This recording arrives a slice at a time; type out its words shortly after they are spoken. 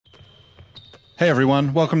Hey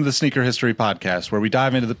everyone, welcome to the Sneaker History Podcast, where we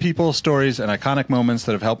dive into the people, stories, and iconic moments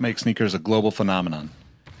that have helped make sneakers a global phenomenon.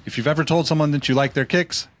 If you've ever told someone that you like their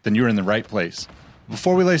kicks, then you're in the right place.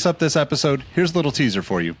 Before we lace up this episode, here's a little teaser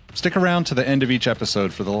for you. Stick around to the end of each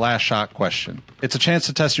episode for the last shot question. It's a chance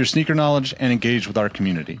to test your sneaker knowledge and engage with our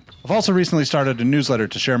community. I've also recently started a newsletter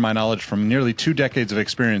to share my knowledge from nearly 2 decades of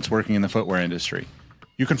experience working in the footwear industry.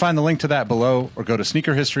 You can find the link to that below or go to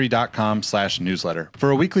sneakerhistory.com/newsletter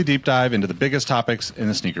for a weekly deep dive into the biggest topics in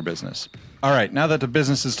the sneaker business. All right, now that the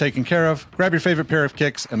business is taken care of, grab your favorite pair of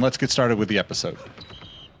kicks and let's get started with the episode.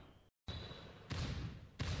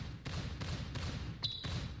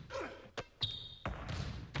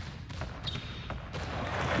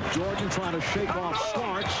 Jordan trying to shake off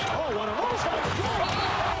Starks. Oh, what a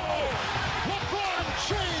LeBron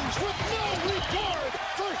James with no regard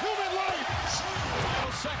for human life.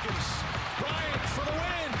 Final seconds. Bryant for the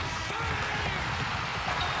win.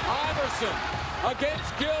 Iverson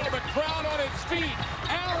against Gill. The crowd on its feet.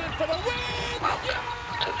 Allen for the win. Welcome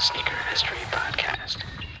to the Sneaker History Podcast.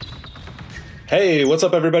 Hey, what's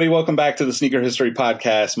up, everybody? Welcome back to the Sneaker History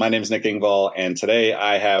Podcast. My name is Nick Engvall, and today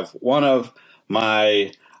I have one of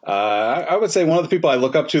my I would say one of the people I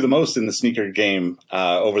look up to the most in the sneaker game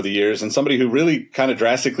over the years, and somebody who really kind of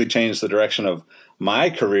drastically changed the direction of my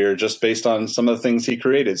career just based on some of the things he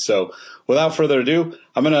created. So without further ado,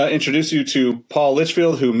 I'm going to introduce you to Paul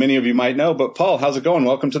Litchfield, who many of you might know. But Paul, how's it going?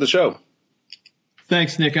 Welcome to the show.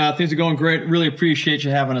 Thanks, Nick. Things are going great. Really appreciate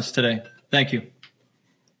you having us today. Thank you.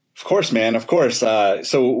 Of course, man. Of course.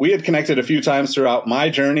 So we had connected a few times throughout my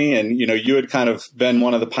journey, and you had kind of been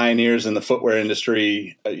one of the pioneers in the footwear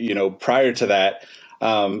industry. Prior to that,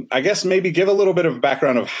 I guess maybe give a little bit of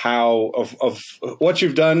background of how of what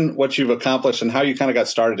you've done, what you've accomplished, and how you kind of got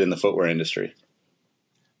started in the footwear industry.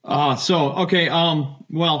 Well,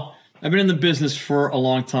 I've been in the business for a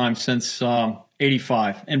long time, since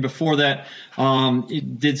 85. And before that,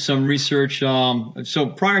 did some research. So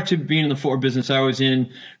prior to being in the footwear business, I was in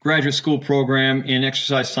graduate school program in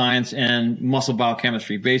exercise science and muscle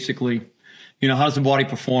biochemistry. Basically, how does the body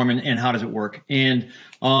perform and how does it work? And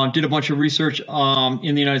did a bunch of research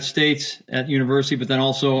in the United States at university, but then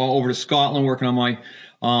also over to Scotland working on my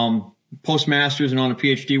postmasters and on a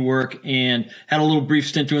PhD work, and had a little brief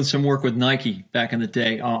stint doing some work with Nike back in the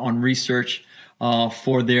day on research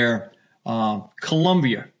for their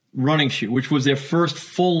Columbia running shoe, which was their first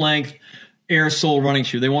full-length air sole running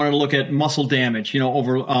shoe. They wanted to look at muscle damage,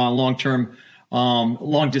 over long-term,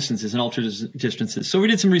 long distances and ultra distances. So we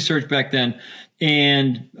did some research back then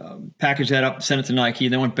and packaged that up, sent it to Nike.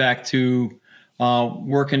 Then went back to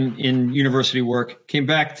working in university work. Came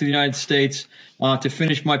back to the United States to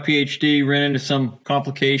finish my PhD. Ran into some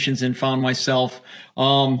complications and found myself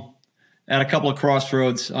at a couple of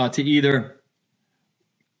crossroads to either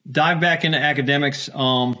dive back into academics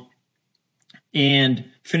and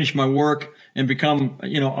finish my work and become,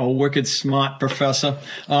 a wicked smart professor,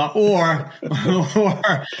 or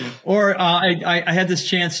I had this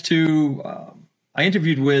chance to I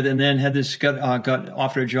interviewed with and then had this got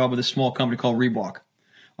offered a job with a small company called Reebok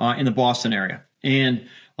in the Boston area, and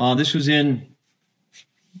this was in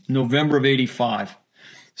November of '85.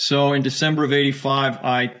 So in December of '85,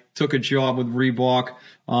 I took a job with Reebok.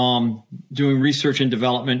 Doing research and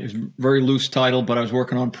development. It was a very loose title, but I was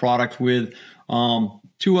working on product with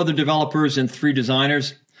 2 other developers and 3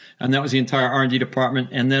 designers, and that was the entire R&D department.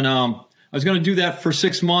 And then I was going to do that for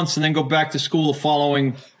 6 months and then go back to school the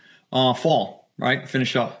following fall, right?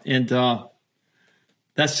 Finish up. And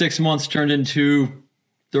that 6 months turned into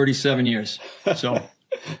 37 years. So,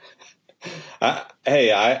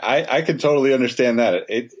 Hey, I can totally understand that.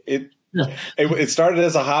 It started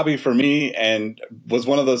as a hobby for me and was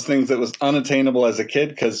one of those things that was unattainable as a kid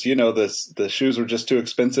because, the shoes were just too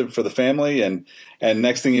expensive for the family. And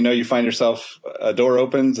next thing you know, you find yourself, a door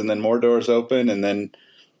opens and then more doors open. And then,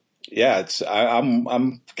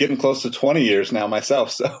 I'm getting close to 20 years now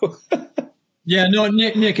myself. So. Yeah, no,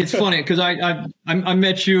 Nick, it's funny because I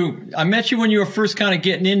met you when you were first kind of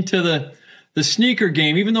getting into the sneaker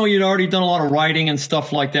game, even though you'd already done a lot of writing and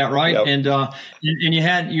stuff like that, right? Yep. And you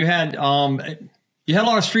had a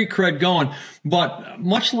lot of street cred going. But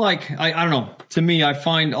much like I don't know, to me, I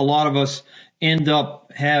find a lot of us end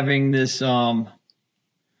up having this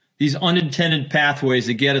these unintended pathways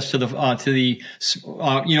that get us to the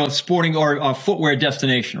sporting or footwear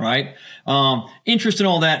destination, right? Interest in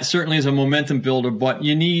all that certainly is a momentum builder, but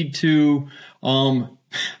you need to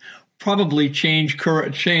probably change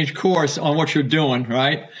course on what you're doing,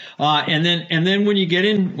 right? And then when you get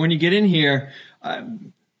in here,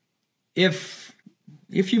 if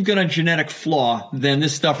if you've got a genetic flaw, then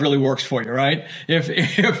this stuff really works for you, right?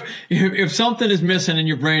 If something is missing in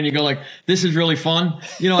your brain, you go like, this is really fun.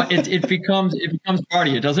 It becomes part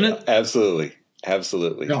of you, doesn't it? Absolutely.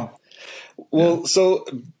 Yeah. Well, so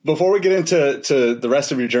before we get into the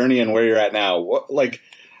rest of your journey and where you're at now,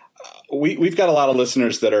 we've got a lot of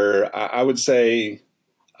listeners that are, I would say,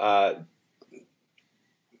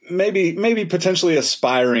 maybe potentially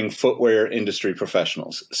aspiring footwear industry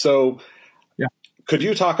professionals. So could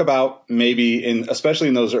you talk about maybe especially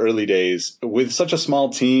in those early days with such a small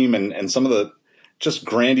team and some of the just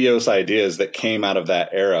grandiose ideas that came out of that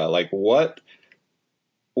era? Like what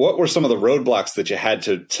were some of the roadblocks that you had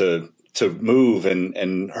to move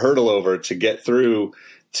and hurdle over to get through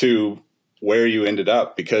to where you ended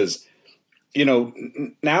up? Because,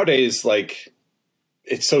 nowadays, like,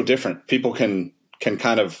 it's so different. People can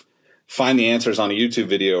kind of find the answers on a YouTube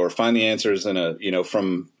video or find the answers in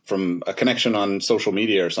from a connection on social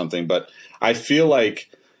media or something. But I feel like,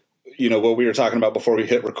 what we were talking about before we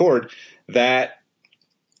hit record, that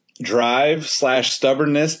drive /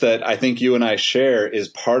 stubbornness that I think you and I share is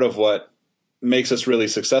part of what makes us really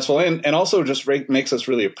successful and also just makes us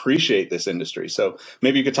really appreciate this industry. So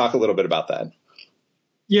maybe you could talk a little bit about that.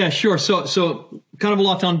 Yeah, sure. So kind of a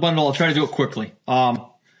lot to unbundle. I'll try to do it quickly.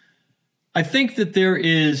 I think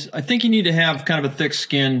that I think you need to have kind of a thick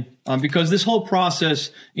skin because this whole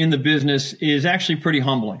process in the business is actually pretty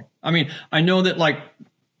humbling. I mean, I know that like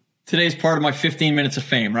today's part of my 15 minutes of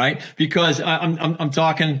fame, right? Because I'm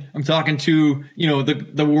talking to,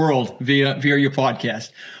 the world via your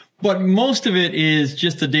podcast. But most of it is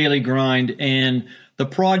just the daily grind and the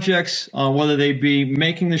projects, whether they be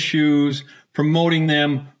making the shoes, promoting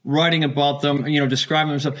them, writing about them,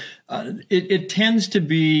 describing themselves. It tends to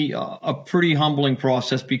be a pretty humbling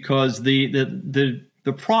process because the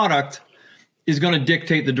product is going to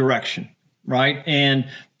dictate the direction, right? And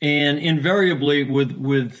invariably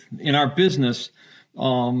with in our business, there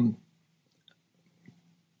are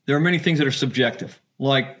many things that are subjective.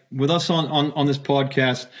 Like with us on this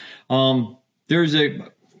podcast, there's a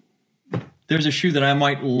shoe that I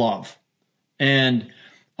might love, and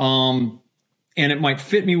it might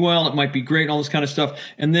fit me well, it might be great, and all this kind of stuff.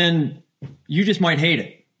 And then you just might hate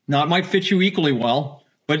it. Now it might fit you equally well,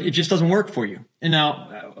 but it just doesn't work for you. And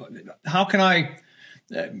now, how can I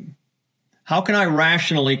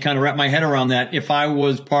rationally kind of wrap my head around that if I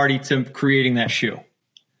was party to creating that shoe?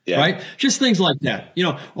 Yeah. Right? Just things like that,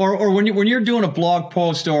 or when you're doing a blog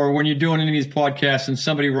post or when you're doing any of these podcasts and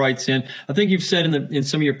somebody writes in, I think you've said in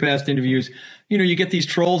some of your past interviews, you get these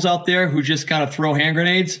trolls out there who just kind of throw hand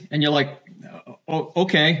grenades and you're like, oh,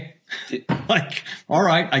 okay, like, all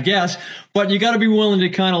right, I guess, but you got to be willing to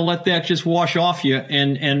kind of let that just wash off you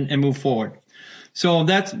and move forward. So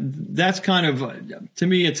that's kind of, to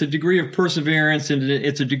me, it's a degree of perseverance and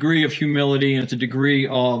it's a degree of humility and it's a degree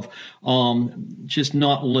of just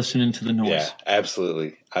not listening to the noise. Yeah,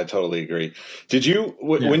 absolutely. I totally agree. Did you,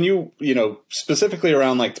 when you specifically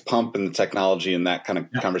around like the pump and the technology and that kind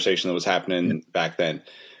of conversation that was happening back then,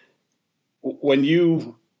 when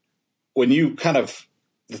you kind of,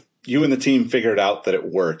 you and the team figured out that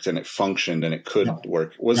it worked and it functioned and it could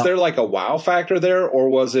work, was there like a wow factor there, or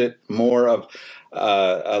was it more of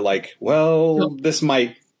this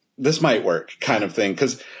might work kind of thing?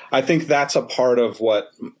 Because I think that's a part of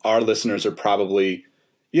what our listeners are probably,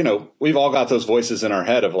 we've all got those voices in our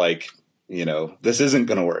head of like, this isn't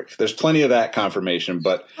going to work. There's plenty of that confirmation,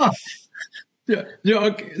 but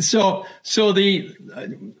okay. So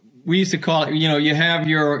we used to call it, you have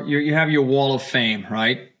your wall of fame,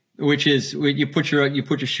 right? Which is you put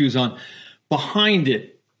your shoes on. Behind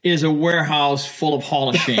it is a warehouse full of Hall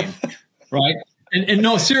of Shame, right? And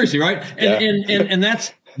no, seriously, right? And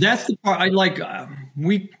that's the part I like.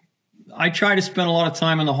 I try to spend a lot of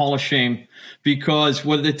time in the Hall of Shame because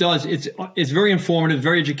what it does, it's very informative,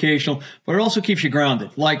 very educational, but it also keeps you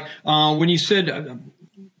grounded. Like when you said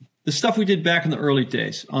the stuff we did back in the early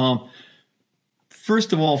days.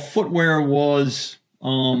 First of all, footwear was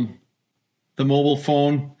the mobile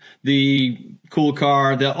phone, the cool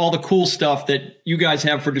car, all the cool stuff that you guys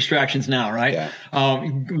have for distractions now, right? Yeah.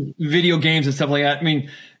 Video games and stuff like that. I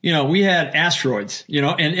mean, we had asteroids,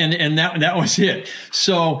 and that was it.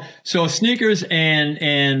 So sneakers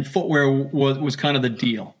and footwear was kind of the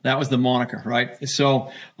deal. That was the moniker, right?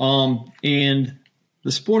 So, and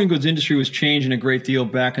the sporting goods industry was changing a great deal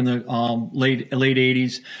back in the late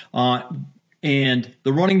 80s. And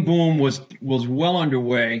the running boom was well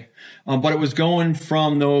underway, but it was going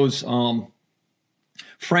from those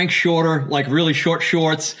Frank Shorter, like really short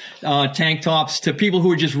shorts, tank tops, to people who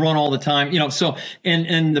would just run all the time. So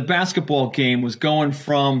and the basketball game was going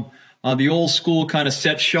from the old school kind of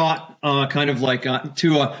set shot, kind of like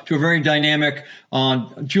to a very dynamic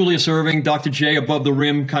Julius Erving, Dr. J above the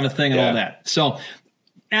rim kind of thing and all that. So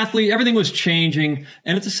athlete, everything was changing.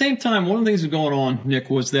 And at the same time, one of the things that was going on, Nick,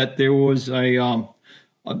 was that there was a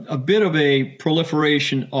bit of a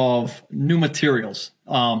proliferation of new materials.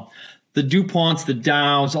 The DuPonts, the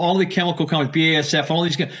Dows, all the chemical companies, BASF, all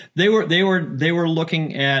these guys, they were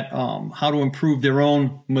looking at how to improve their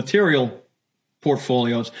own material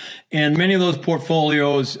portfolios, and many of those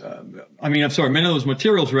portfolios, many of those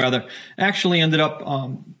materials rather, actually ended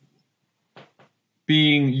up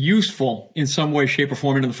being useful in some way, shape, or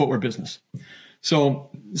form into the footwear business. So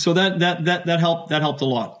that helped a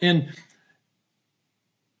lot. And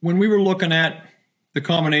when we were looking at the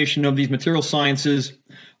combination of these material sciences,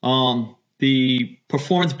 the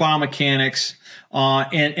performance biomechanics,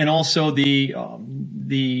 and also the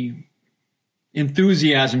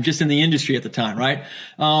enthusiasm just in the industry at the time, right?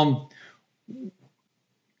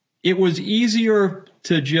 It was easier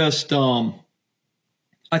to just,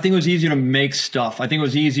 I think it was easier to make stuff. I think it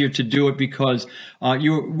was easier to do it because we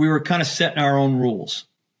were kind of setting our own rules.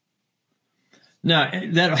 Now,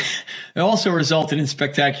 that it also resulted in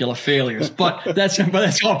spectacular failures, but that's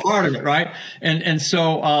all part of it, right? And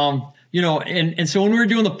so so when we were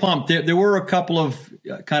doing the pump, there were a couple of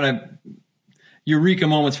kind of eureka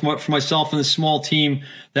moments for myself and the small team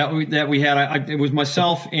that we had. It was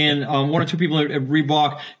myself and one or two people at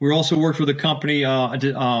Reebok. We also worked with a company,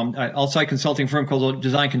 outside consulting firm called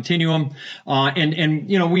Design Continuum,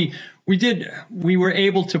 we were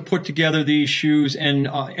able to put together these shoes, and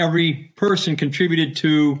every person contributed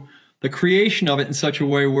to the creation of it in such a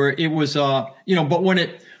way where it was, but when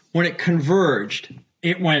it converged,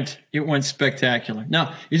 it went spectacular.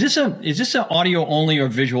 Now, is this an audio only or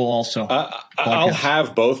visual also? I'll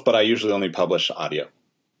have both, but I usually only publish audio.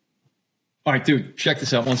 All right, dude, check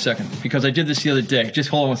this out 1 second, because I did this the other day. Just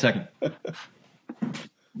hold on 1 second.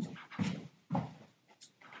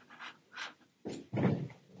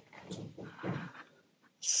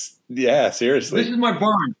 Yeah, seriously. This is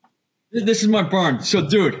my barn. So,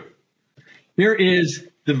 dude, here is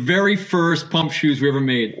the very first pump shoes we ever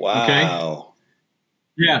made. Wow. Okay?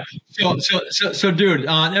 Yeah. So, dude,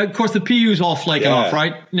 of course the PU is all flaking off,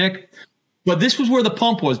 right, Nick? But this was where the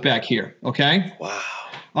pump was back here. Okay.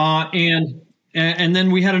 Wow. And then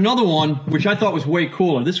we had another one, which I thought was way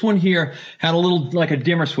cooler. This one here had a little, like a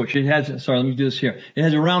dimmer switch. It has, sorry, let me do this here. It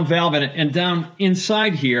has a round valve in it. And down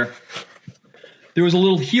inside here, there was a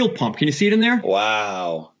little heel pump. Can you see it in there?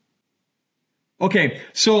 Wow. Okay.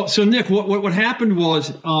 So Nick, what happened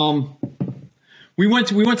was, we went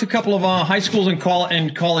to a couple of high schools and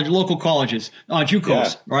college, local colleges,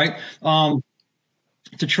 JUCOs, right?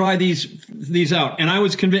 To try these out. And I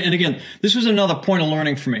was convinced, and again, this was another point of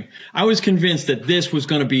learning for me. I was convinced that this was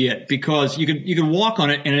going to be it, because you could walk on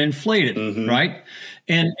it and it inflated, right?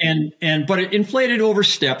 But it inflated over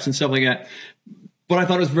steps and stuff like that. But I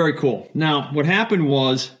thought it was very cool. Now, what happened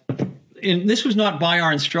was, and this was not by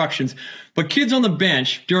our instructions, but kids on the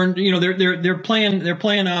bench during, they're playing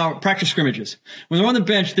practice scrimmages. When they're on the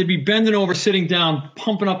bench, they'd be bending over, sitting down,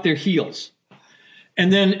 pumping up their heels.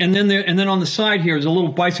 And then on the side here is a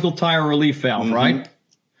little bicycle tire relief valve, right?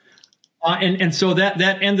 And so that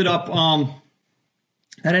ended up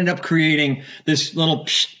creating this little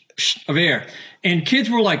psh, psh of air. And kids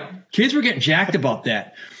were getting jacked about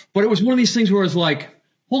that. But it was one of these things where it was like,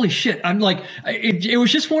 holy shit. I'm like, it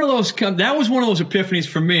was just one of those, that was one of those epiphanies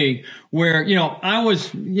for me where, I was,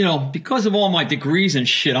 because of all my degrees and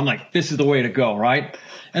shit, I'm like, this is the way to go, right?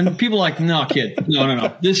 And people are like, no, kid,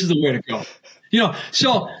 no, this is the way to go.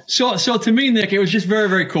 So to me, Nick, it was just very,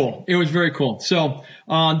 very cool. It was very cool. So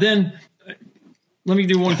then let me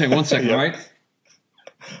do one thing, 1 second, all right?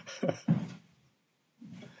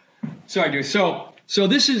 Sorry, dude. So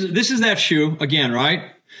this is that shoe again,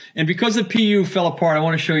 right? And because the PU fell apart, I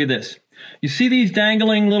want to show you this. You see these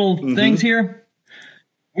dangling little things here?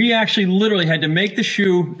 We actually literally had to make the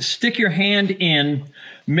shoe, stick your hand in,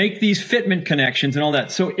 make these fitment connections and all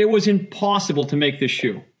that. So it was impossible to make this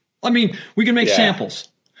shoe. I mean, we can make samples.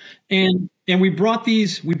 And we brought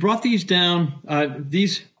these down,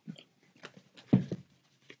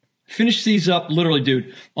 finished these up literally,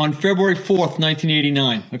 dude, on February 4th,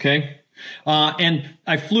 1989, okay? And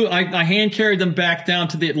I hand carried them back down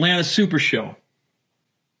to the Atlanta Super Show.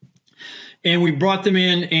 And we brought them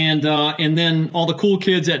in, and then all the cool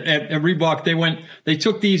kids at Reebok, they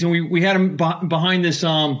took these, and we had them behind this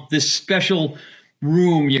special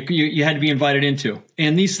room you had to be invited into.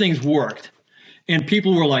 And these things worked. And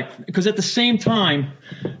people were like, because at the same time,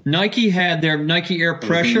 Nike had their Nike Air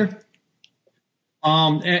Pressure.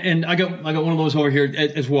 And I got one of those over here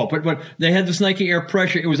as well. But they had this Nike Air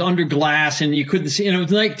Pressure. It was under glass, and you couldn't see. And it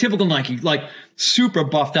was like typical Nike, like super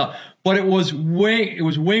buffed out. But it was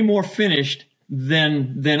way more finished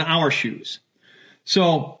than our shoes.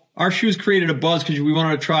 So our shoes created a buzz because we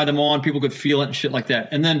wanted to try them on. People could feel it and shit like that.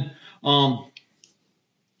 And then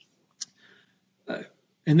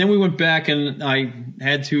we went back, and I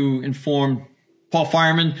had to inform Paul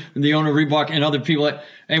Fireman, the owner of Reebok, and other people that,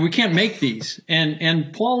 hey, we can't make these.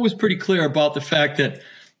 And Paul was pretty clear about the fact that,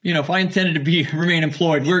 if I intended to remain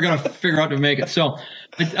employed, we were going to figure out to make it. So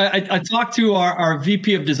I talked to our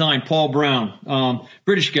VP of design, Paul Brown,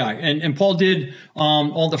 British guy, and Paul did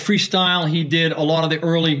all the freestyle. He did a lot of the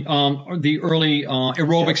early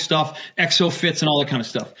aerobic stuff, exo fits, and all that kind of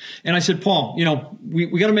stuff. And I said, Paul,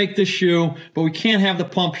 we got to make this shoe, but we can't have the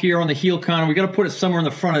pump here on the heel counter. We got to put it somewhere in the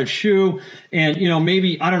front of the shoe, and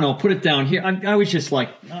maybe, I don't know, put it down here. I was just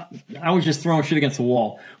throwing shit against the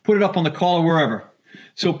wall. Put it up on the collar, wherever.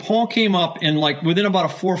 So Paul came up, and like within about a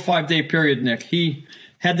 4 or 5 day period, Nick, he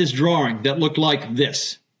had this drawing that looked like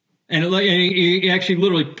this. And he actually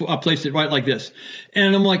literally placed it right like this.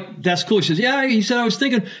 And I'm like, that's cool. He says, yeah. He said, I was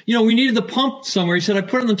thinking, we needed the pump somewhere. He said, I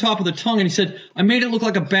put it on the top of the tongue. And he said, I made it look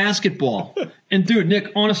like a basketball. And dude,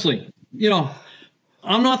 Nick, honestly,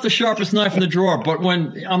 I'm not the sharpest knife in the drawer, but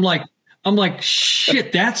when I'm like,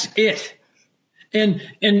 shit, that's it.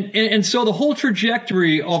 And so the whole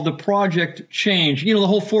trajectory of the project changed. The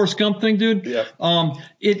whole Forrest Gump thing, dude. Yeah.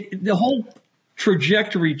 The whole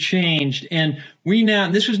trajectory changed, and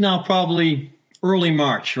this was now probably early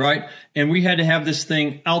March, right? And we had to have this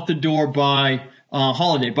thing out the door by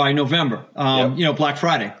holiday, by November. Black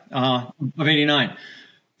Friday of '89.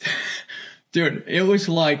 Dude, it was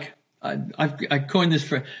like I coined this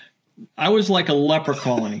phrase. I was like a leper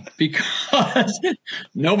colony because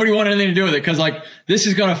nobody wanted anything to do with it because this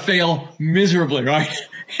is going to fail miserably, right?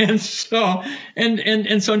 And so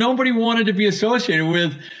nobody wanted to be associated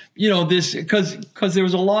with this because there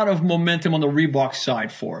was a lot of momentum on the Reebok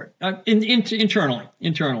side for it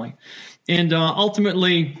internally, and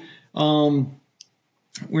ultimately we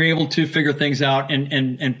were able to figure things out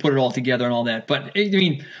and put it all together and all that. But I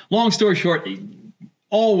mean, long story short,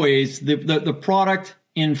 always the product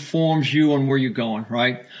informs you on where you're going,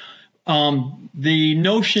 right? The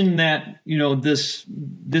notion that, this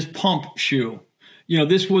pump shoe,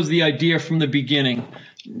 this was the idea from the beginning.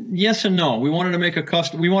 Yes and no. We wanted to make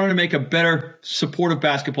a better supportive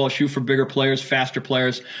basketball shoe for bigger players, faster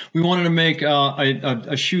players. We wanted to make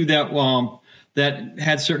a shoe that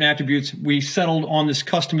had certain attributes. We settled on this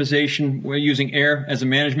customization. We're using Air as a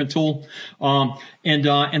management tool. And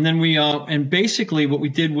then basically what we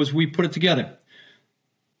did was we put it together.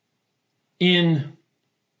 In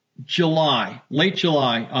July, late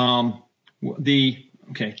July, dude,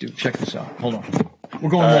 check this out. Hold on. We're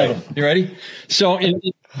going right. You ready? So, all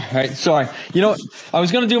right, sorry. I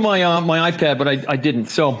was going to do my iPad, but I didn't.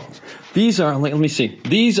 So these are, let me see.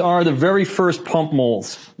 These are the very first pump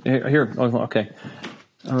molds. Here, okay.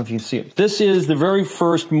 I don't know if you can see it. This is the very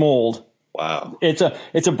first mold. Wow. It's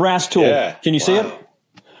a brass tool. Yeah. Can you see it?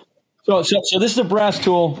 So this is a brass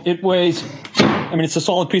tool. It weighs, it's a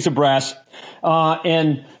solid piece of brass.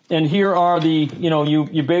 And here are the,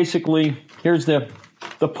 you basically, here's the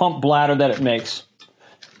pump bladder that it makes.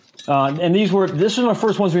 And this is my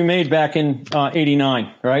first ones we made back in,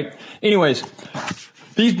 '89, right? Anyways,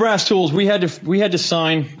 these brass tools, we had to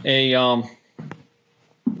sign a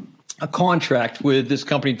contract with this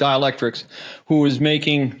company, Dielectrics, who was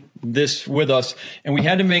making this with us. And we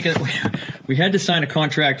had to sign a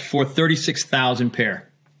contract for 36,000 pair.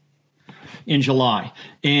 In July.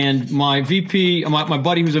 And my VP, my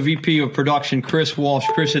buddy who's a VP of production, Chris Walsh,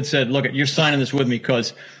 Chris had said, look, you're signing this with me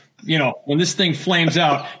because, when this thing flames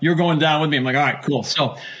out, you're going down with me. I'm like, all right, cool.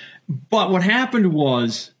 So, but what happened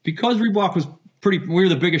was, because Reebok was we were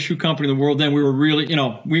the biggest shoe company in the world then, we were really,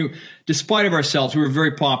 despite of ourselves, we were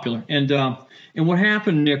very popular. And what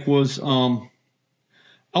happened, Nick, was our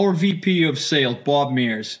VP of sales, Bob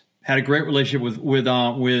Mears, had a great relationship with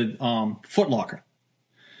Foot Locker.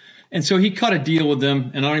 And so he cut a deal with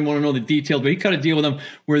them, and I don't even want to know the details, but he cut a deal with them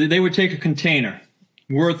where they would take a container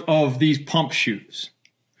worth of these pump shoes.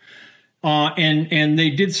 And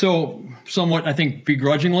they did so somewhat, I think,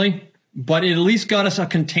 begrudgingly, but it at least got us a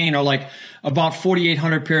container, like about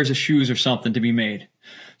 4,800 pairs of shoes or something to be made.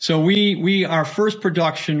 So our first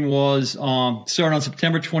production was started on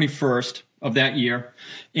September 21st of that year,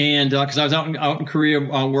 and because I was out in Korea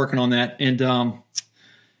working on that, and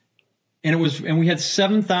we had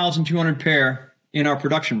 7,200 pair in our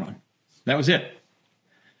production run. That was it.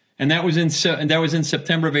 And that was in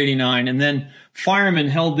September of '89. And then Fireman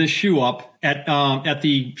held this shoe up at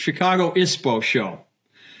the Chicago ISPO show.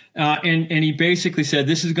 And he basically said,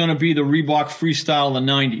 this is going to be the Reebok freestyle of the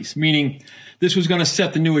 90s, meaning this was going to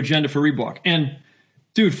set the new agenda for Reebok. And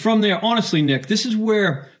dude, from there, honestly, Nick, this is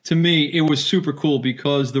where, to me, it was super cool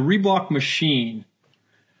because the Reebok machine,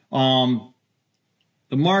 the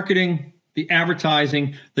marketing, the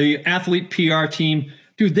advertising, the athlete PR team,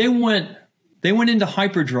 dude, they went into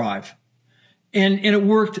hyperdrive. And it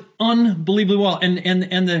worked unbelievably well. And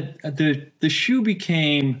the shoe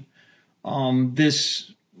became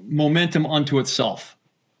this momentum unto itself,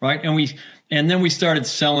 right? And then we started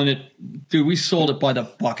selling it. Dude, we sold it by the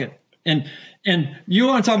bucket. And you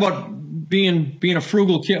want to talk about being a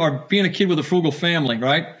frugal kid or being a kid with a frugal family,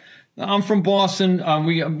 right? I'm from Boston.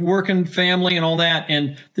 We working family and all that.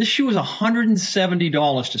 And this shoe was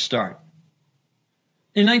 $170 to start.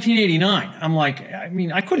 In 1989, I'm like, I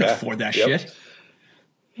mean, I couldn't afford that shit.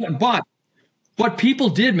 But people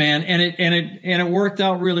did, man, and it worked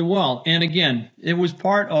out really well. And again, it was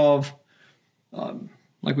part of,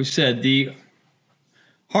 like we said, the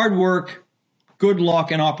hard work, good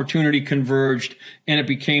luck, and opportunity converged, and it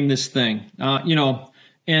became this thing.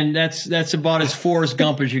 And that's about as Forrest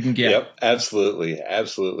Gump as you can get. Yep,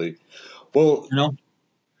 absolutely. Well,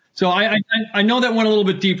 So I know that went a little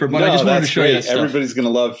bit deeper, but I just wanted to show you that stuff. Everybody's going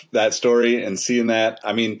to love that story and seeing that.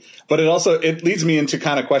 I mean, but it leads me into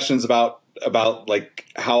kind of questions about like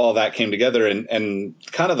how all that came together and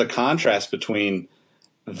kind of the contrast between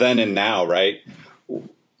then and now, right?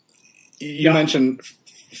 You mentioned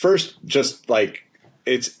first, just like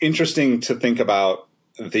it's interesting to think about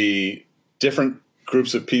the different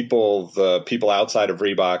groups of people, the people outside of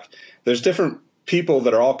Reebok. There's different people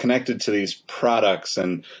that are all connected to these products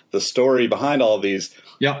and the story behind all of these.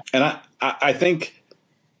 Yeah. And I think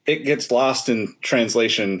it gets lost in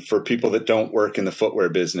translation for people that don't work in the footwear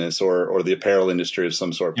business or the apparel industry of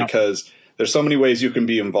some sort, because there's so many ways you can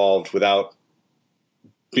be involved without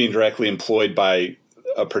being directly employed by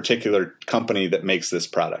a particular company that makes this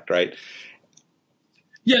product. Right.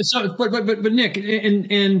 Yeah. So, but Nick,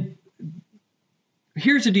 and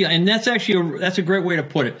here's the deal. And that's actually, that's a great way to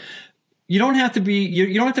put it. You don't have to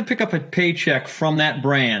you don't have to pick up a paycheck from that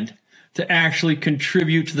brand to actually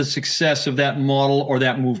contribute to the success of that model or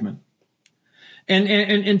that movement.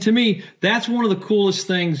 And to me, that's one of the coolest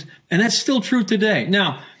things. And that's still true today.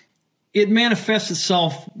 Now, it manifests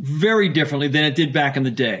itself very differently than it did back in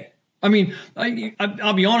the day. I mean,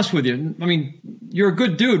 I'll be honest with you. I mean, you're a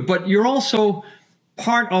good dude, but you're also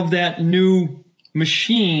part of that new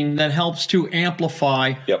machine that helps to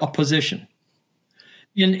amplify a position.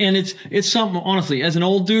 And it's something, honestly, as an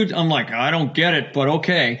old dude, I'm like, I don't get it, but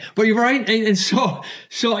okay. But you're right. And so,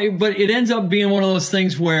 but it ends up being one of those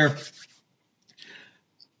things where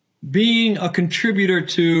being a contributor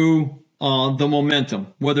to the momentum,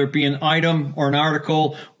 whether it be an item or an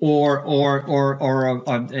article or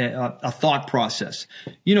a thought process,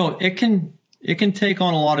 it can take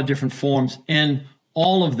on a lot of different forms, and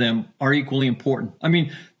all of them are equally important. I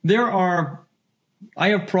mean, I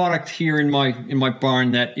have product here in my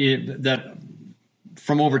barn that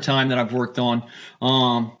from over time that I've worked on,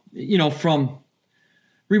 from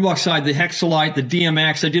Reebok side, the Hexalite, the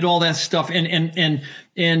DMX, I did all that stuff, and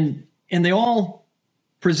they all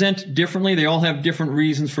present differently. They all have different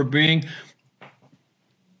reasons for being,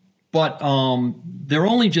 but they're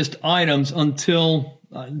only just items until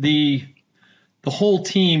the whole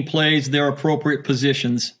team plays their appropriate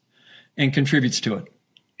positions and contributes to it.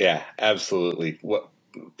 Yeah, absolutely.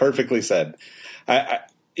 Perfectly said.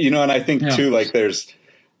 And I think too, like there's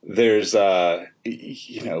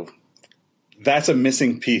that's a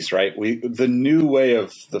missing piece, right? The new way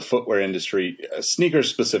of the footwear industry, sneakers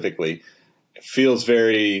specifically, feels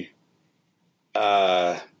very.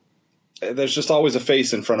 There's just always a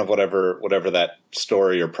face in front of whatever that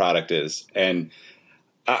story or product is, and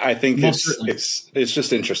I think it's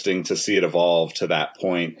just interesting to see it evolve to that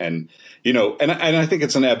point, and I think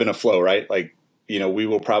it's an ebb and a flow, right? Like we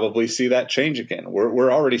will probably see that change again.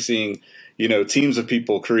 We're already seeing teams of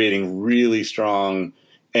people creating really strong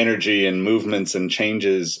energy and movements and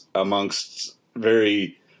changes amongst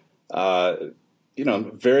very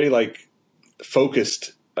very like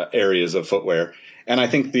focused areas of footwear. And I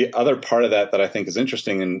think the other part of that I think is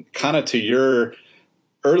interesting, and kind of to your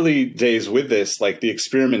early days with this, like the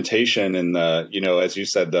experimentation and the, as you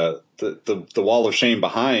said, the wall of shame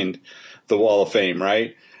behind the wall of fame,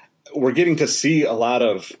 right? We're getting to see a lot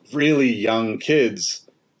of really young kids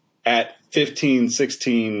at 15,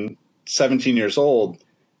 16, 17 years old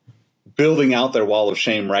building out their wall of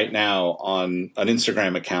shame right now on an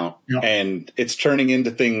Instagram account. Yeah. And it's turning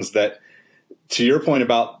into things that, to your point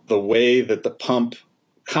about the way that the pump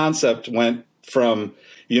concept went from,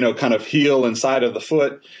 kind of heel inside of the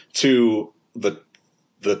foot to the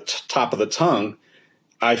top of the tongue,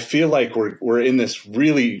 I feel like we're in this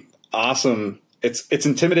really awesome. It's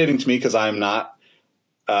intimidating to me because I'm not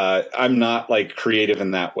like creative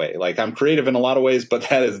in that way. Like I'm creative in a lot of ways, but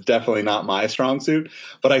that is definitely not my strong suit.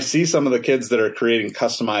 But I see some of the kids that are creating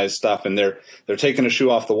customized stuff, and they're taking a shoe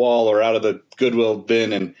off the wall or out of the Goodwill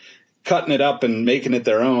bin and cutting it up and making it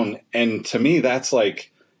their own. And to me, that's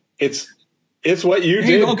like, it's what you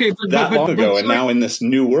did long ago. And now in this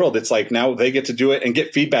new world, it's like now they get to do it and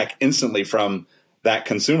get feedback instantly from that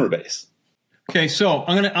consumer base. Okay. So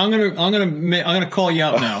I'm going to call you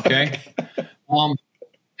out now. Okay. What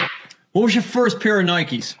was your first pair of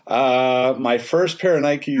Nikes? My first pair of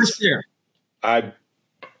Nikes. First pair.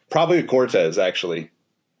 Probably a Cortez, actually.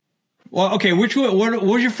 Well, okay. What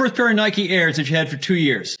was your first pair of Nike Airs that you had for 2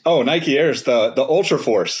 years? Oh, Nike Airs, the Ultra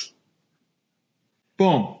Force.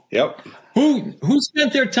 Boom. Yep. Who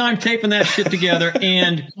spent their time taping that shit together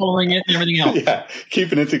and coloring it and everything else? Yeah,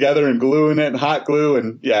 keeping it together and gluing it and hot glue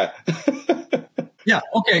and yeah. Yeah.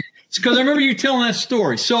 Okay. Because I remember you telling that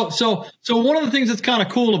story. So one of the things that's kind of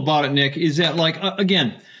cool about it, Nick, is that like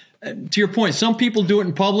again, to your point, some people do it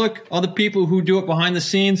in public. Other people who do it behind the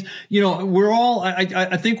scenes. We're all.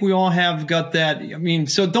 I think we all have got that. I mean,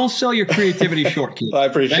 so don't sell your creativity short, kid. I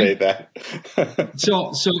appreciate that.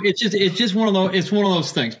 So it's just one of those. It's one of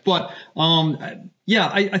those things. But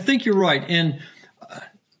yeah, I think you're right. And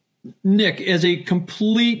Nick, as a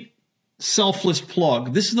complete selfless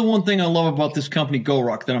plug, this is the one thing I love about this company,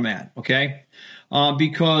 GoRuck, that I'm at. Okay,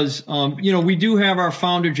 because we do have our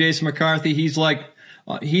founder, Jason McCarthy. He's like.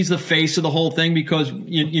 He's the face of the whole thing because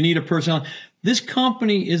you need a person. This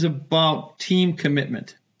company is about team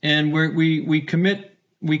commitment, and we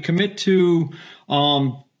commit to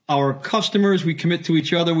our customers. We commit to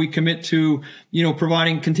each other. We commit to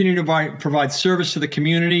continuing to provide service to the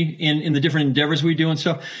community in the different endeavors we do and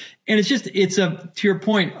stuff. And to your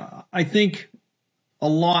point. I think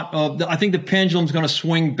I think the pendulum's going to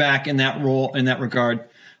swing back in that role in that regard.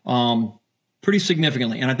 Pretty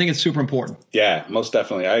significantly, and I think it's super important. Yeah, most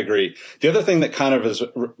definitely. I agree. The other thing that kind of is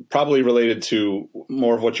probably related to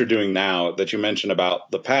more of what you're doing now that you mentioned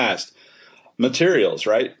about the past, materials,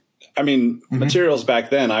 right? I mean, materials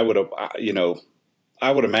back then, I would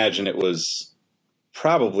imagine it was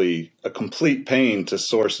probably a complete pain to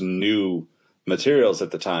source new materials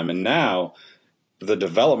at the time. And now the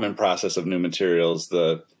development process of new materials,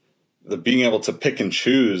 the being able to pick and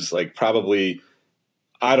choose, like probably –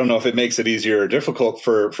 I don't know if it makes it easier or difficult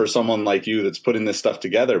for someone like you that's putting this stuff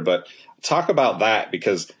together, but talk about that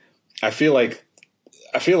because I feel like,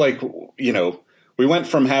 we went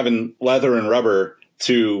from having leather and rubber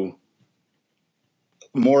to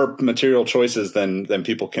more material choices than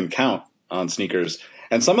people can count on sneakers.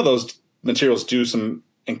 And some of those materials do some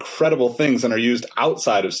incredible things and are used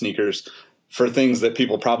outside of sneakers for things that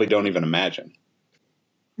people probably don't even imagine.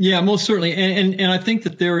 Yeah, most certainly. And I think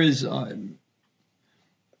that there is,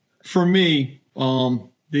 for me,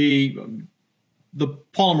 the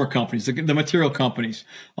polymer companies, the material companies,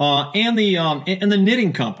 and the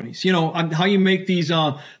knitting companies. How you make these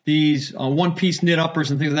one-piece knit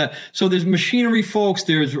uppers and things like that. So there's machinery folks,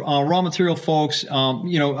 there's raw material folks,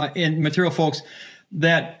 and material folks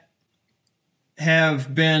that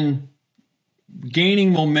have been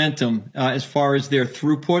gaining momentum as far as their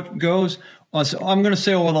throughput goes. So I'm going to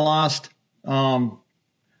say over the last.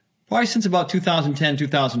 Probably since about 2010,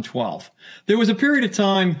 2012. There was a period of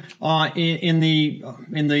time in the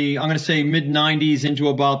I'm going to say mid 90s into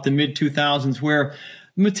about the mid 2000s where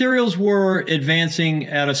materials were advancing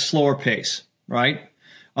at a slower pace, right?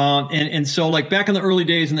 And so like back in the early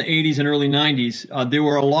days in the 80s and early 90s, there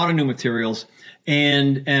were a lot of new materials.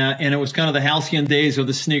 And it was kind of the halcyon days of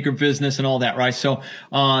the sneaker business and all that, right? So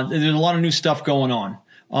there's a lot of new stuff going on.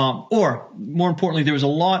 Or more importantly, there was a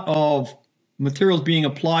lot of materials being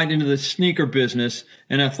applied into the sneaker business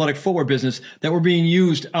and athletic footwear business that were being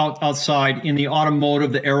used outside in the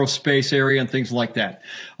automotive, the aerospace area, and things like that.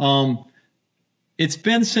 It's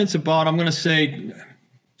been since about, I'm going to say,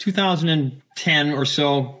 2010 or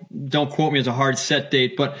so. Don't quote me as a hard set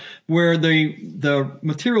date, but where the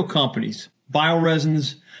material companies,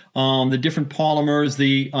 bioresins, the different polymers,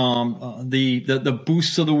 the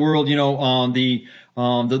boosts of the world,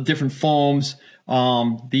 the different foams.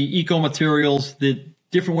 The eco materials, the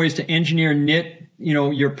different ways to engineer knit,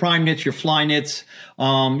 your prime knits, your fly knits,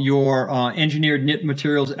 your engineered knit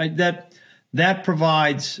materials. That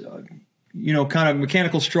provides, kind of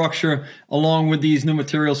mechanical structure along with these new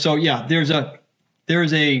materials. So yeah, there's a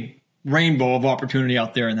rainbow of opportunity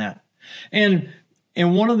out there in that. And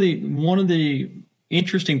one of the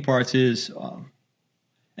interesting parts is,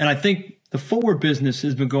 and I think the footwear business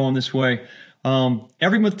has been going this way.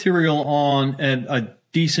 Every material on a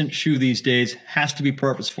decent shoe these days has to be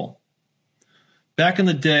purposeful. Back in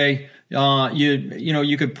the day,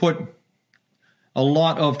 you could put a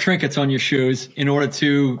lot of trinkets on your shoes in order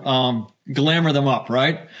to glamour them up,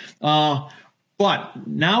 right? But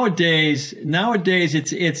nowadays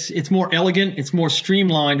it's more elegant, it's more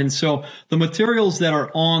streamlined, and so the materials that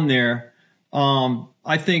are on there,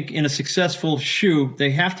 I think in a successful shoe,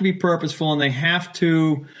 they have to be purposeful and they have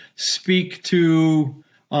to speak to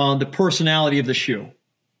the personality of the shoe.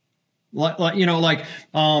 Like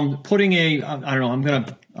putting a, I don't know, I'm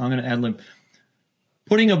gonna ad lib,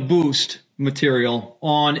 putting a Boost material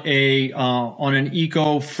on an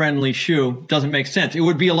eco-friendly shoe doesn't make sense. It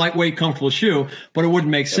would be a lightweight, comfortable shoe, but it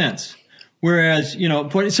wouldn't make sense. Whereas, so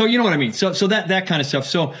you know what I mean? So that kind of stuff.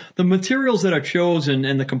 So the materials that are chosen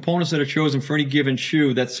and the components that are chosen for any given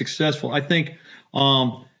shoe that's successful, I think,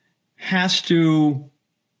 has to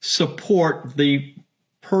support the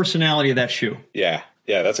personality of that shoe. Yeah,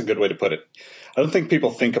 that's a good way to put it. I don't think people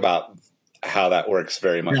think about how that works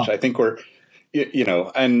very much. No. I think we're,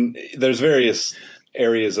 and there's various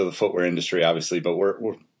areas of the footwear industry, obviously, but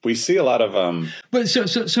we see a lot of. But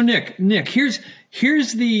so Nick, here's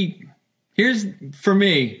for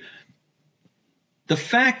me, the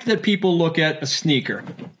fact that people look at a sneaker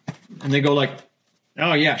and they go like,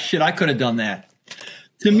 oh yeah, shit, I could have done that.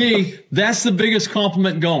 To me, that's the biggest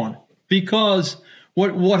compliment going, because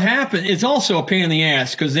what happened, it's also a pain in the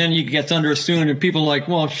ass, because then you get underassumed and people are like,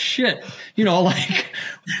 well, shit, like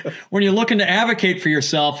when you're looking to advocate for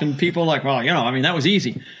yourself and people are like, well, that was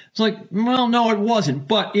easy. It's like, well, no, it wasn't.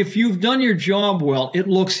 But if you've done your job well, it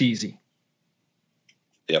looks easy.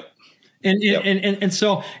 Yep. And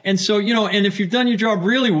so, and if you've done your job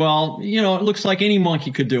really well, it looks like any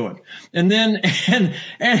monkey could do it. And then,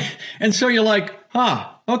 and so you're like,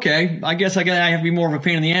 okay, I guess I have to be more of a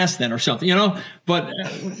pain in the ass then or something, but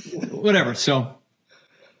whatever. So.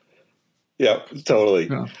 Yeah, totally.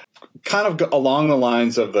 Yeah. Kind of along the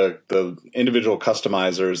lines of the individual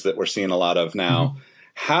customizers that we're seeing a lot of now. Mm-hmm.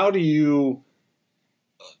 How do you,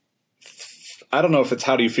 I don't know if it's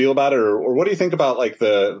how do you feel about it, or what do you think about like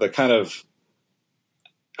the kind of,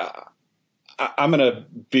 I'm going to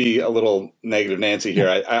be a little negative Nancy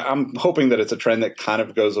here. I'm hoping that it's a trend that kind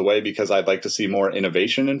of goes away, because I'd like to see more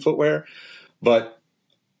innovation in footwear. But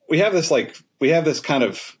we have this kind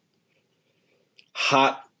of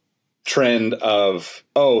hot trend of,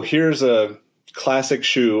 oh, here's a classic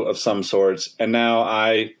shoe of some sorts, and now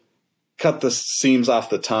I cut the seams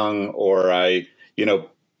off the tongue, or I,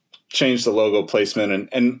 change the logo placement.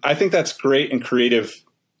 And I think that's great and creative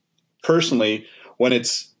personally when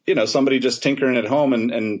it's, somebody just tinkering at home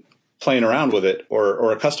and playing around with it,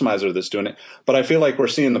 or a customizer that's doing it. But I feel like we're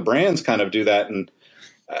seeing the brands kind of do that. And,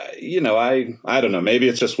 I don't know, maybe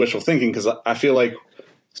it's just wishful thinking, because I feel like,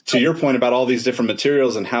 to your point about all these different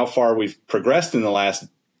materials and how far we've progressed in the last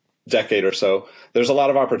decade or so, there's a lot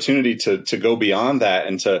of opportunity to go beyond that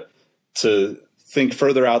and to think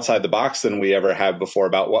further outside the box than we ever have before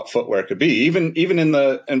about what footwear could be, even in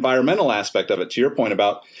the environmental aspect of it. To your point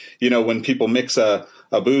about, when people mix a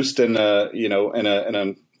Boost and a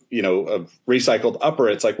recycled upper,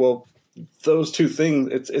 it's like, well, those two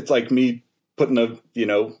things, it's like me putting a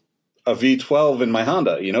V12 in my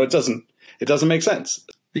Honda, it doesn't make sense.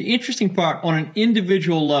 The interesting part, on an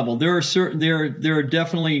individual level, there are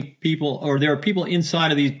definitely people, or there are people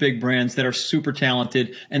inside of these big brands that are super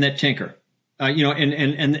talented and that tinker,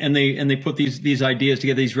 and they put these ideas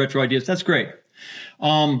together, these retro ideas. That's great.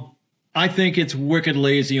 I think it's wicked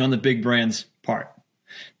lazy on the big brands' part,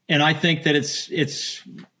 and I think that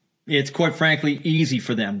it's quite frankly easy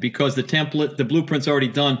for them, because the blueprint's already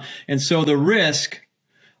done, and so the risk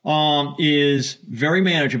is very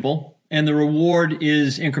manageable. And the reward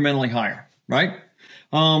is incrementally higher, right?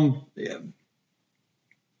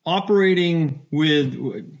 Operating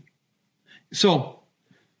with, so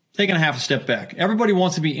taking a half a step back, everybody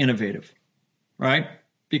wants to be innovative, right?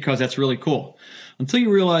 Because that's really cool. Until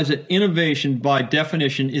you realize that innovation by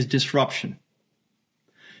definition is disruption.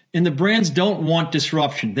 And the brands don't want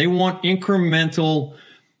disruption. They want incremental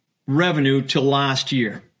revenue to last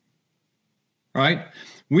year, right?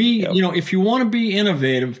 If you want to be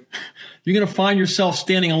innovative, you're going to find yourself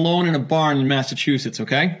standing alone in a barn in Massachusetts,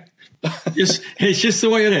 okay? It's just the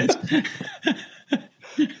way it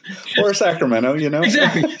is. Or Sacramento,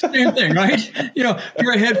 Exactly. Same thing, right?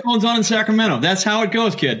 Put headphones on in Sacramento. That's how it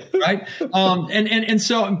goes, kid, right? And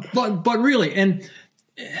so, but really, and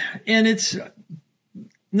it's,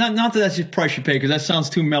 not that that's the price you pay, because that sounds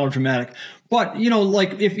too melodramatic. But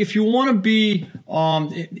like if you want to be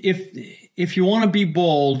if you want to be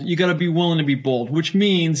bold, you got to be willing to be bold, which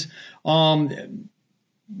means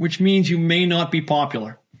you may not be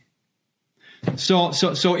popular. So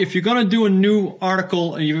if you're going to do a new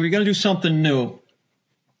article, if you're going to do something new,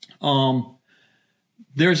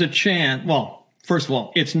 there's a chance. Well, first of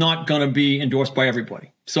all, it's not going to be endorsed by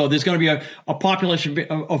everybody. So there's going to be a population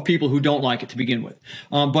of people who don't like it to begin with.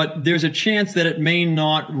 But there's a chance that it may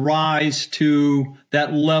not rise to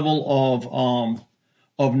that level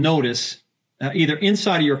of notice, either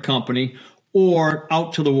inside of your company or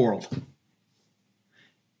out to the world.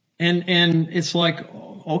 And it's like,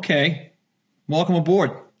 okay, welcome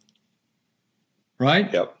aboard.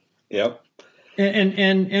 Right? Yep.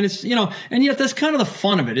 And it's, and yet that's kind of the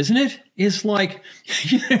fun of it, isn't it? It's like,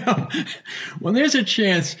 when there's a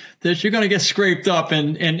chance that you're going to get scraped up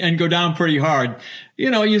and go down pretty hard,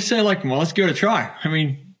 you say like, well, let's give it a try. I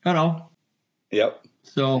mean, Yep.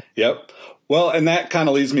 So. Yep. Well, and that kind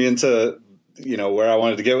of leads me into, where I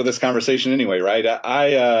wanted to get with this conversation anyway, right?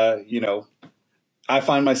 I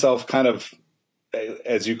find myself kind of,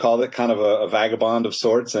 as you called it, kind of a vagabond of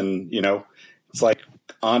sorts. And, it's like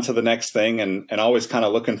on to the next thing and always kind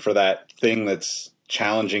of looking for that thing that's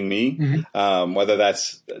challenging me, whether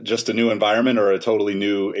that's just a new environment or a totally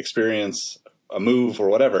new experience, a move or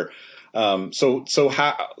whatever. So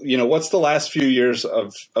how, what's the last few years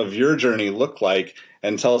of your journey look like,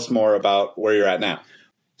 and tell us more about where you're at now?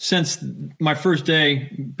 Since my first day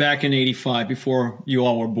back in '85, before you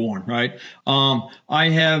all were born, right? I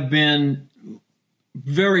have been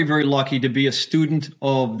very, very lucky to be a student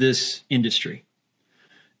of this industry.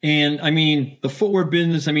 And I mean, the footwear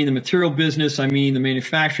business, I mean, the material business, I mean, the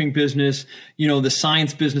manufacturing business, the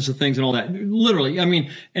science business of things and all that. Literally, I mean,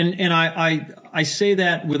 and I say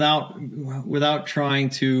that without trying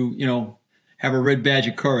to, have a red badge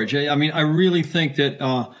of courage. I mean, I really think that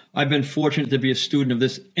I've been fortunate to be a student of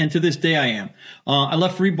this, and to this day I am. I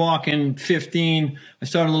left Reebok in 2015. I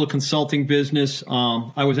started a little consulting business.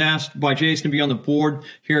 I was asked by Jason to be on the board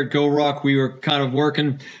here at GoRuck. We were kind of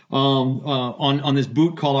working on this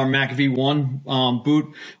boot called our McAfee One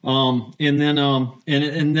boot, and then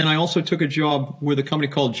I also took a job with a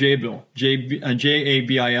company called Jabil,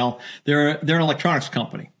 Jabil. They're an electronics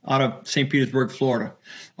company out of St. Petersburg, Florida.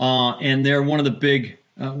 And they're one of the big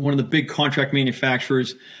contract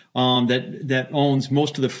manufacturers that owns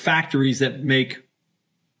most of the factories that make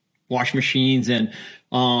washing machines and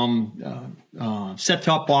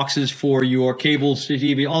set-top boxes for your cables,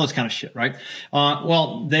 TV, all this kind of shit, right?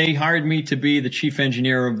 Well, they hired me to be the chief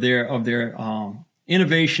engineer of their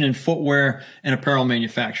innovation in footwear and apparel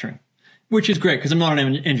manufacturing, which is great because I'm not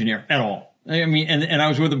an engineer at all. I mean, and I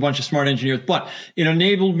was with a bunch of smart engineers, but it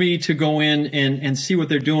enabled me to go in and see what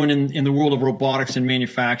they're doing in the world of robotics and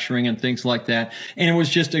manufacturing and things like that. And it was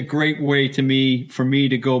just a great way for me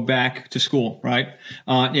to go back to school, right?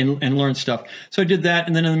 And learn stuff. So I did that.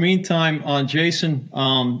 And then in the meantime, Jason,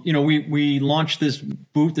 we launched this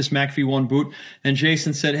boot, this McAfee One boot. And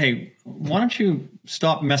Jason said, hey, why don't you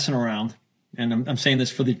stop messing around? And I'm saying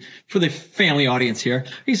this for the family audience here.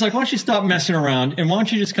 He's like, why don't you stop messing around and why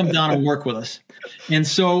don't you just come down and work with us? And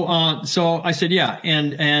so I said, yeah.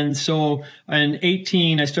 And so in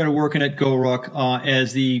 2018, I started working at GoRuck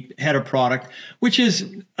as the head of product, which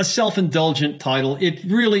is a self-indulgent title. It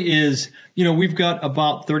really is. We've got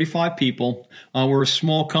about 35 people. We're a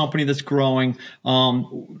small company that's growing.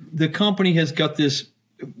 The company has got this,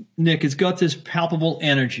 Nick, it's got this palpable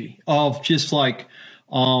energy of just like,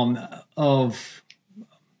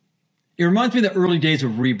 it reminds me of the early days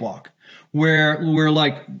of Reebok, where we're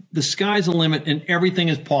like the sky's the limit and everything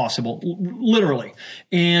is possible, literally.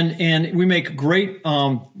 And we make great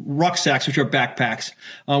rucksacks, which are backpacks.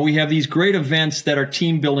 We have these great events that are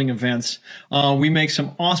team building events. We make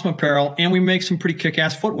some awesome apparel and we make some pretty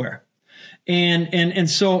kick-ass footwear. And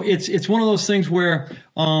so it's one of those things where,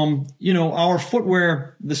 our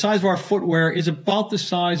footwear, the size of our footwear is about the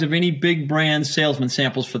size of any big brand salesman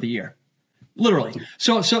samples for the year. Literally.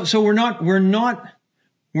 So we're not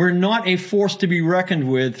a force to be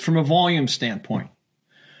reckoned with from a volume standpoint.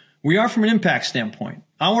 We are from an impact standpoint.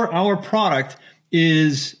 Our product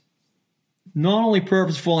is not only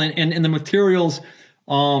purposeful and the materials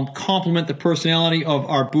complement the personality of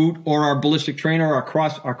our boot or our ballistic trainer, our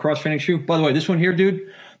cross training shoe. By the way, this one here,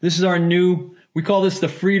 dude, this is our new, we call this the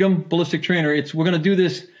Freedom Ballistic Trainer. We're going to do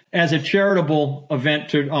this as a charitable event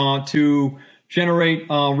to generate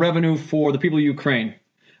revenue for the people of Ukraine.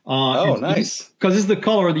 Nice. Because this is the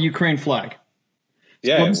color of the Ukraine flag.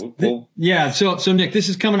 Yeah, So Nick, this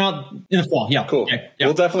is coming out in the fall. Yeah, cool. Yeah.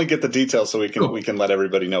 We'll definitely get the details so we can let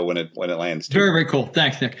everybody know when it lands. Too. Very, very cool.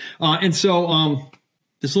 Thanks, Nick. And so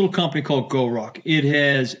this little company called GoRuck, it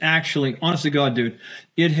has actually, honest to God, dude,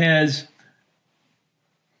 it has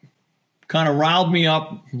kind of riled me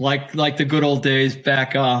up like the good old days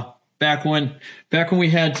back when we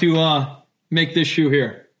had to make this shoe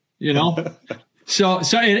here, you know. So it's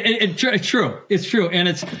true, and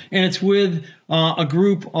it's with a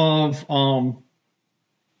group of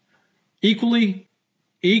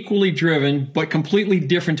equally driven but completely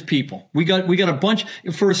different people. We got a bunch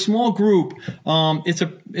for a small group.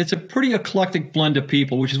 It's a pretty eclectic blend of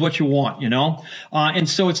people, which is what you want, you know. And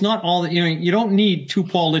so it's not all that, you know. You don't need two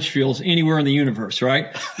Paul Litchfields anywhere in the universe,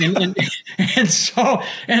 right? And so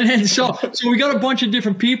we got a bunch of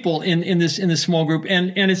different people in this small group,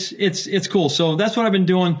 and it's cool. So that's what I've been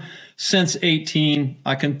doing since 18.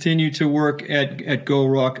 I continue to work at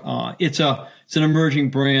GoRuck. It's an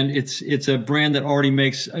emerging brand. It's a brand that already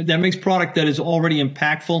makes product that is already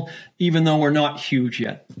impactful, even though we're not huge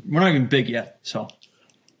yet. We're not even big yet. So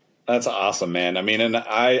that's awesome, man. I mean, and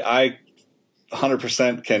I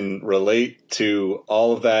 100% can relate to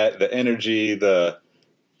all of that. The energy, the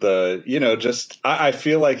you know, just I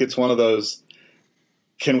feel like it's one of those.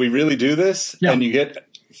 Can we really do this? Yeah. And you get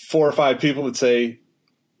 4 or 5 people that say,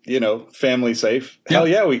 you know, family safe. Yeah. Hell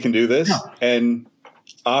yeah, we can do this. Yeah. And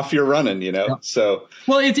off you're running, you know. Yeah. So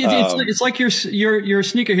well, it's like your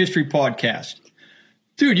sneaker history podcast,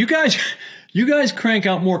 dude. You guys crank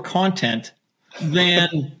out more content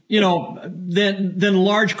than than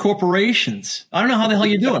large corporations. I don't know how the hell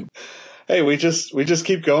you do it. Hey, we just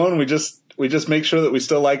keep going. We just make sure that we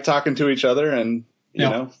still like talking to each other, and you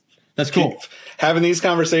know, that's cool. Having these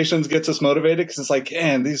conversations gets us motivated because it's like,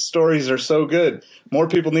 man, these stories are so good. More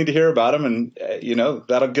people need to hear about them, and you know,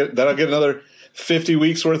 that'll get another 50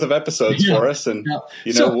 weeks worth of episodes for us. And,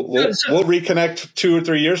 you know, we'll reconnect 2 or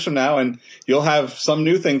 3 years from now, and you'll have some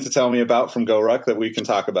new thing to tell me about from GoRuck that we can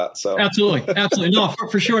talk about. So absolutely. No,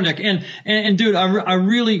 for sure, Nick. And dude, I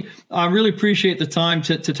really appreciate the time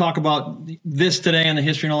to talk about this today and the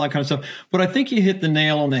history and all that kind of stuff. But I think you hit the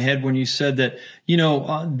nail on the head when you said that, you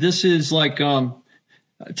know, this is like,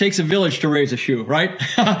 it takes a village to raise a shoe, right?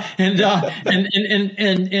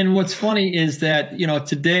 and what's funny is that, you know,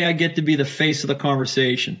 today I get to be the face of the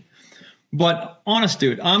conversation. But honest,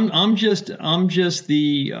 dude, I'm just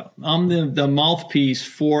the mouthpiece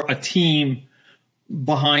for a team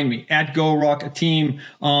behind me at GoRuck, a team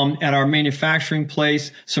at our manufacturing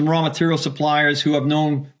place, some raw material suppliers who I've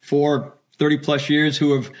known for 30 plus years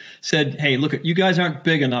who have said, hey, look, you guys aren't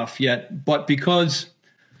big enough yet, but because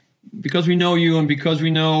we know you and because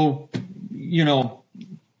we know, you know,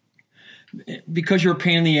 because you're a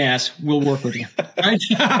pain in the ass, we'll work with you. Right?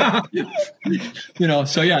 You know,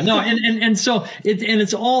 so yeah, no. And so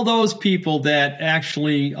it's all those people that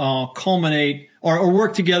actually culminate or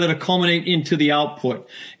work together to culminate into the output.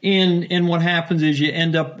 And what happens is you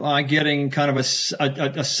end up getting kind of a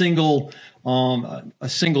single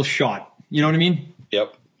shot. You know what I mean?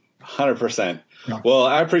 Yep. 100%. Well,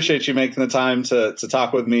 I appreciate you making the time to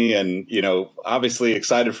talk with me, and, you know, obviously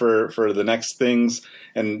excited for the next things,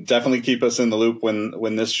 and definitely keep us in the loop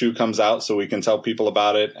when this shoe comes out so we can tell people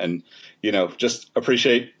about it. And, you know, just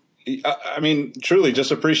appreciate, I mean, truly just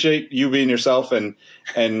appreciate you being yourself and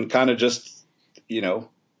kind of just, you know,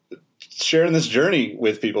 sharing this journey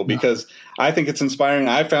with people, because I think it's inspiring.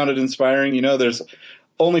 I found it inspiring. You know, there's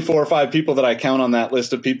only 4 or 5 people that I count on that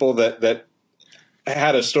list of people that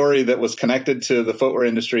had a story that was connected to the footwear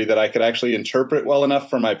industry that I could actually interpret well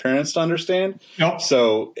enough for my parents to understand. Yep.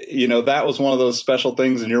 So, you know, that was one of those special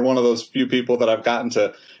things. And you're one of those few people that I've gotten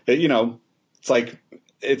to, you know, it's like,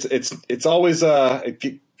 it's always,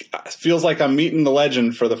 it feels like I'm meeting the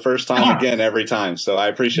legend for the first time again every time. So I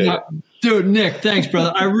appreciate it. Dude, Nick, thanks,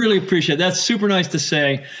 brother. I really appreciate it. That's super nice to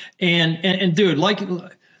say. And dude, like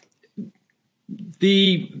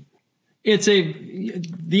the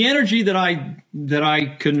energy that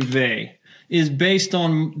I convey is based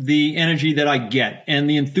on the energy that I get and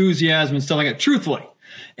the enthusiasm and stuff like that, truthfully.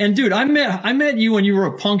 And dude, I met you when you were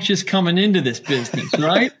a punk just coming into this business,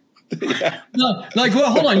 right? Yeah. No, like,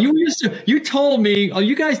 well, hold on. You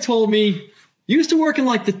guys told me you used to work in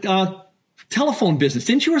like the telephone business,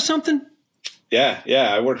 didn't you, or something? Yeah.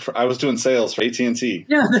 I was doing sales for AT&T.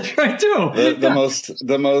 Yeah, that's right too.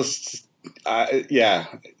 The most. Yeah.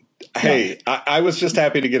 hey, I was just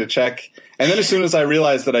happy to get a check. And then as soon as I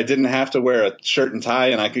realized that I didn't have to wear a shirt and tie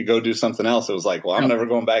and I could go do something else, it was like, well, I'm never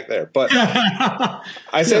going back there. But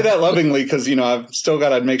I say that lovingly because, I've still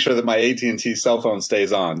got to make sure that my AT&T cell phone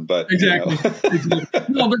stays on. But exactly.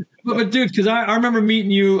 No, but dude, because I remember meeting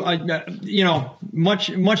you,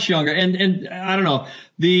 much younger. And I don't know,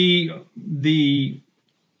 the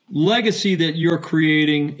legacy that you're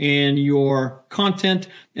creating in your content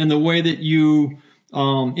and the way that you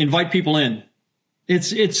invite people in.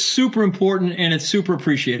 It's super important and it's super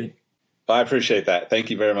appreciated. I appreciate that. Thank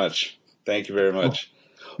you very much. Thank you very much.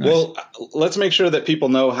 Oh, nice. Well, let's make sure that people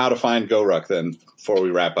know how to find GoRuck then before we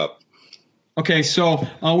wrap up. Okay, so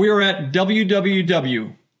we are at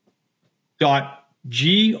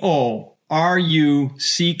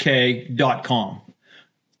www.goruck.com.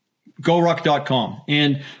 GoRuck.com.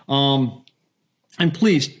 And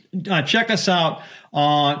please check us out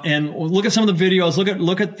and look at some of the videos.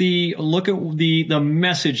 Look at the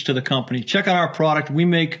message to the company. Check out our product. We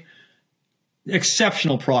make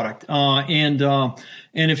exceptional product. And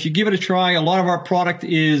if you give it a try, a lot of our product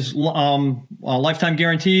is lifetime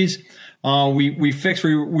guarantees. We fix,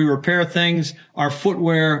 we repair things. Our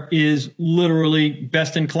footwear is literally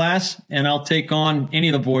best in class, and I'll take on any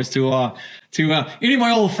of the boys to any of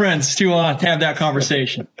my old friends to have that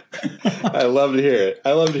conversation. I love to hear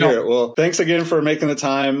it. Well, thanks again for making the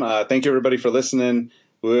time. Thank you everybody for listening.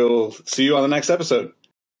 We'll see you on the next episode.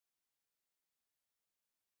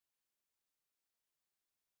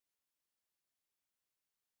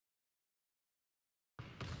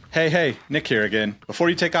 Hey, Nick here again. Before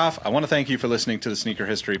you take off, I want to thank you for listening to the Sneaker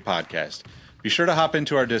History Podcast. Be sure to hop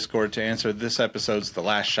into our Discord to answer this episode's The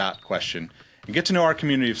Last Shot question and get to know our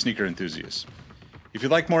community of sneaker enthusiasts. If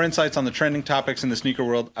you'd like more insights on the trending topics in the sneaker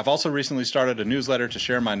world, I've also recently started a newsletter to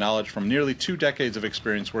share my knowledge from nearly 2 decades of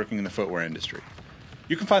experience working in the footwear industry.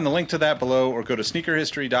 You can find the link to that below or go to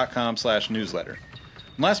sneakerhistory.com/newsletter.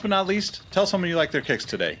 And last but not least, tell someone you like their kicks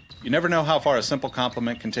today. You never know how far a simple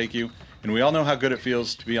compliment can take you, and we all know how good it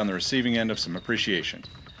feels to be on the receiving end of some appreciation.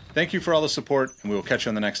 Thank you for all the support, and we will catch you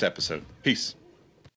on the next episode. Peace.